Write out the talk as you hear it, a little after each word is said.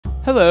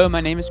Hello, my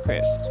name is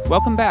Chris.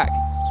 Welcome back.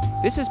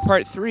 This is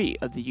part 3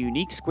 of the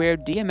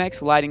UniqueSquared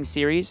DMX Lighting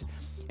series,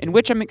 in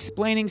which I'm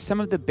explaining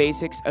some of the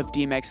basics of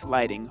DMX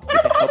Lighting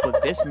with the help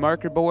of this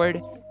marker board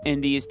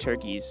and these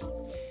turkeys.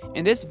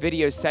 In this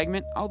video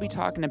segment, I'll be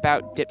talking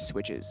about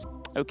dipswitches.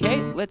 Okay,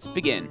 let's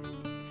begin.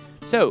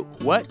 So,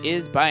 what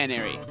is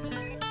binary?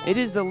 It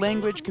is the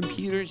language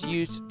computers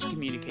use to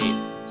communicate.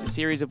 It's a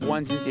series of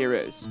ones and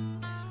zeros.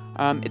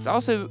 It's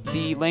also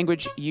the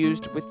language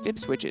used with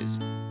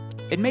dipswitches.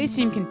 It may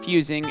seem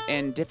confusing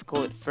and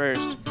difficult at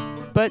first,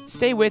 but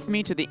stay with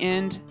me to the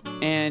end,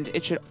 and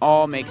it should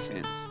all make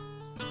sense.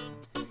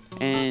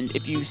 And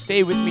if you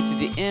stay with me to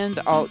the end,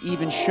 I'll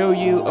even show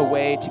you a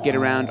way to get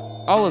around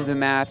all of the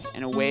math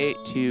and a way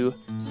to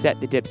set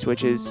the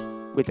dipswitches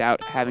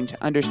without having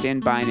to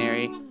understand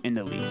binary in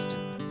the least.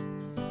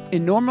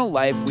 In normal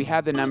life, we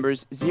have the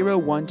numbers 0,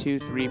 1, 2,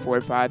 3, 4,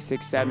 5,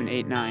 6, 7,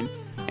 8, 9,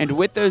 and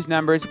with those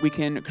numbers, we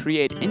can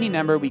create any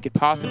number we could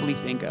possibly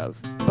think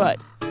of.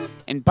 But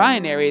in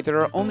binary, there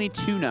are only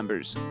two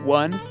numbers,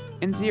 1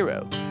 and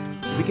 0.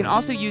 We can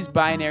also use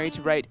binary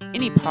to write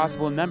any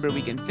possible number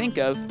we can think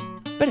of,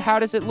 but how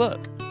does it look?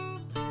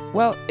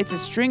 Well, it's a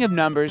string of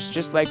numbers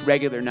just like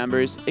regular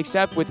numbers,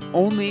 except with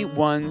only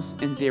ones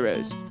and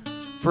zeros.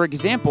 For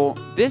example,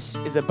 this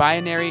is a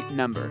binary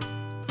number.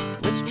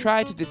 Let's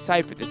try to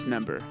decipher this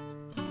number.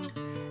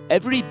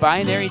 Every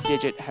binary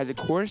digit has a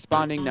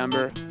corresponding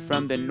number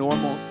from the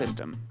normal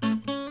system.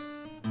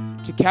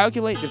 To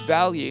calculate the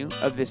value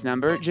of this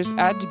number, just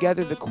add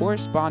together the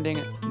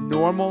corresponding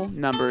normal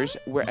numbers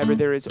wherever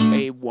there is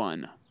a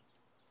 1.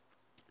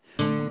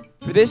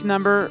 For this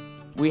number,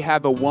 we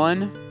have a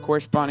 1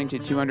 corresponding to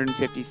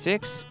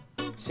 256,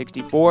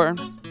 64,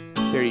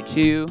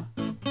 32,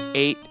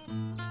 8,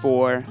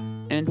 4,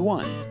 and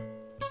 1.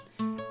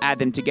 Add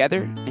them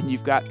together, and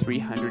you've got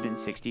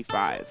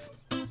 365.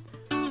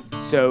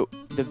 So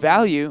the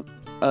value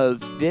of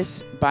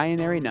this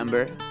binary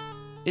number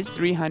is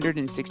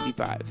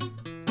 365.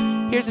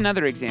 Here's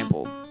another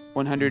example.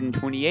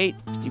 128,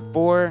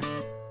 64,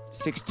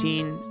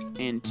 16,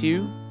 and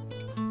 2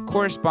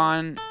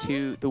 correspond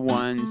to the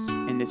ones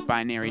in this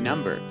binary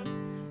number.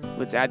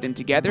 Let's add them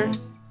together,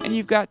 and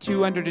you've got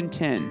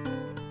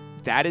 210.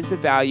 That is the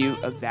value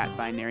of that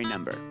binary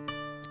number.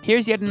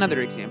 Here's yet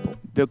another example.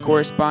 The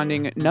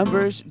corresponding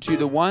numbers to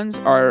the ones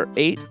are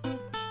 8,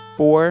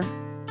 4,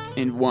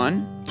 and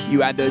 1.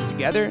 You add those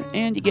together,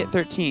 and you get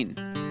 13.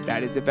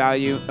 That is the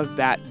value of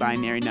that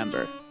binary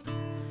number.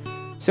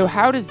 So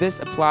how does this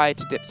apply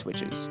to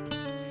dipswitches?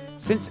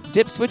 Since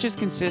dipswitches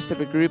consist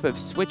of a group of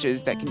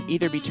switches that can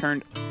either be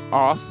turned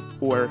off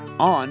or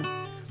on,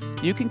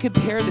 you can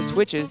compare the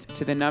switches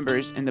to the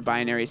numbers in the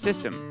binary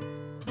system.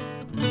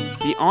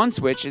 The on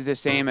switch is the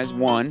same as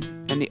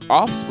 1, and the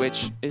off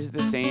switch is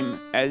the same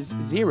as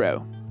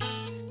 0.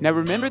 Now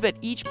remember that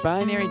each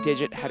binary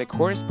digit had a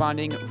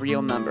corresponding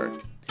real number.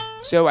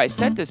 So I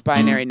set this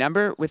binary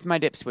number with my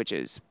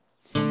dipswitches.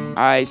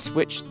 I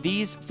switched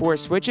these 4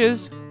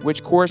 switches,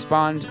 which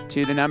correspond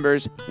to the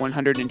numbers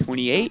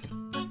 128,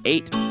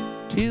 8,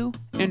 2,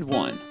 and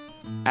 1.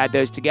 Add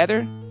those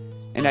together,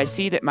 and I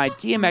see that my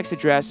DMX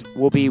address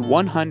will be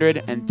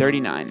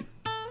 139.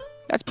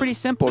 That's pretty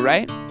simple,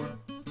 right?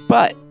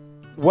 But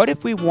what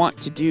if we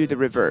want to do the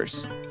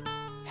reverse?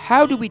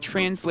 How do we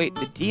translate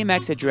the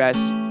DMX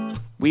address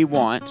we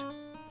want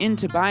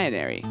into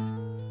binary?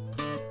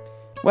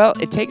 Well,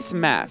 it takes some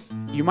math.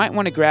 You might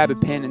want to grab a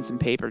pen and some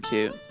paper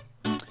too.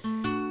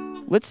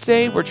 Let's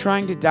say we're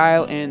trying to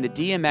dial in the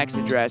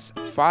DMX address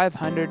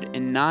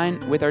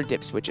 509 with our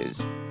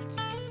dipswitches.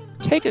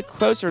 Take a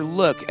closer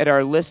look at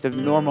our list of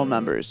normal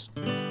numbers.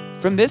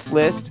 From this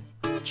list,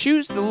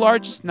 choose the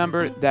largest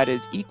number that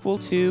is equal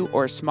to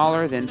or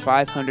smaller than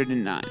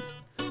 509.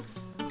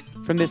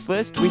 From this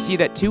list, we see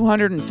that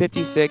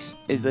 256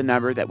 is the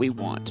number that we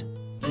want.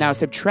 Now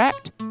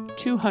subtract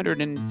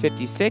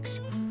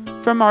 256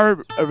 from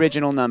our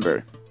original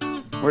number.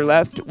 We're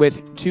left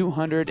with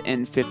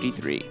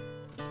 253.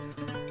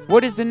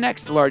 What is the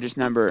next largest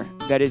number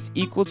that is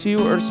equal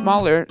to or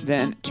smaller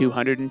than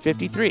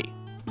 253?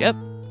 Yep,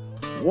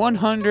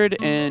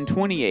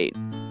 128.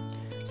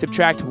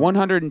 Subtract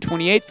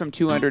 128 from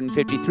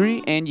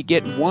 253 and you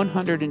get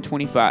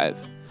 125.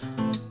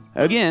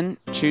 Again,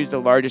 choose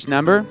the largest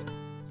number,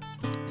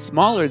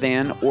 smaller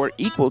than or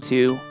equal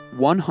to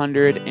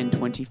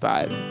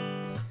 125.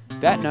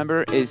 That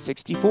number is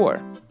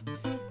 64.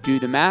 Do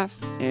the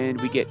math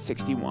and we get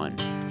 61.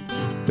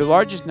 The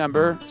largest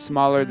number,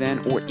 smaller than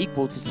or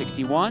equal to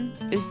 61,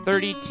 is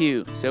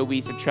 32, so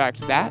we subtract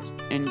that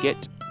and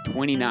get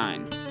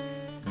 29.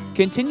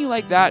 Continue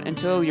like that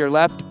until you're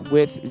left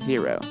with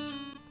 0.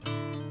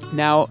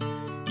 Now,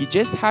 you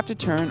just have to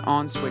turn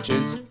on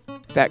switches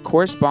that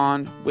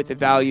correspond with the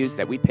values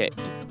that we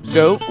picked.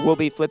 So, we'll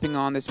be flipping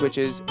on the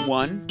switches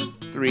 1,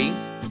 3,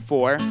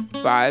 4,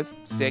 5,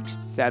 6,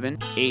 7,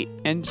 8,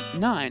 and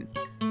 9.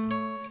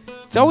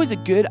 It's always a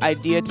good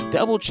idea to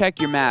double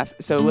check your math,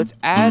 so let's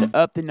add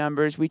up the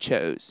numbers we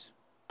chose.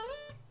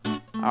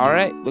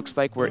 Alright, looks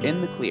like we're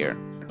in the clear.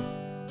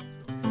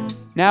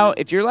 Now,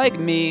 if you're like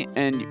me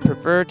and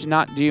prefer to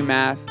not do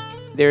math,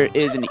 there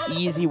is an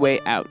easy way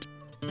out.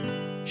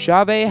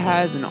 Chave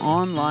has an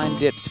online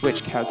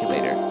dipswitch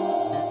calculator.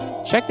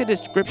 Check the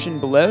description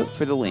below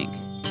for the link.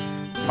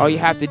 All you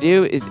have to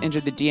do is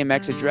enter the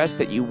DMX address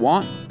that you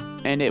want,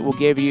 and it will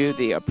give you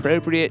the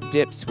appropriate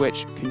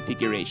dipswitch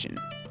configuration.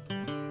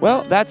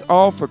 Well, that's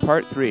all for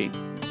part 3.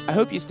 I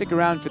hope you stick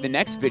around for the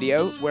next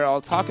video where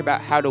I'll talk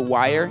about how to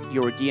wire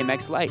your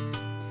DMX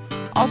lights.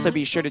 Also,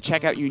 be sure to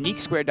check out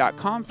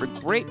UniqueSquared.com for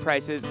great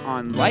prices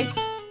on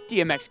lights,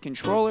 DMX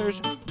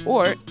controllers,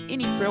 or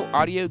any pro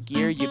audio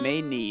gear you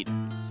may need.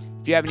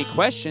 If you have any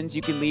questions,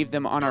 you can leave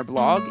them on our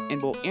blog,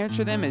 and we'll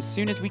answer them as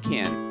soon as we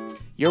can.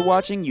 You're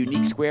watching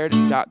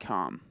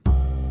UniqueSquared.com.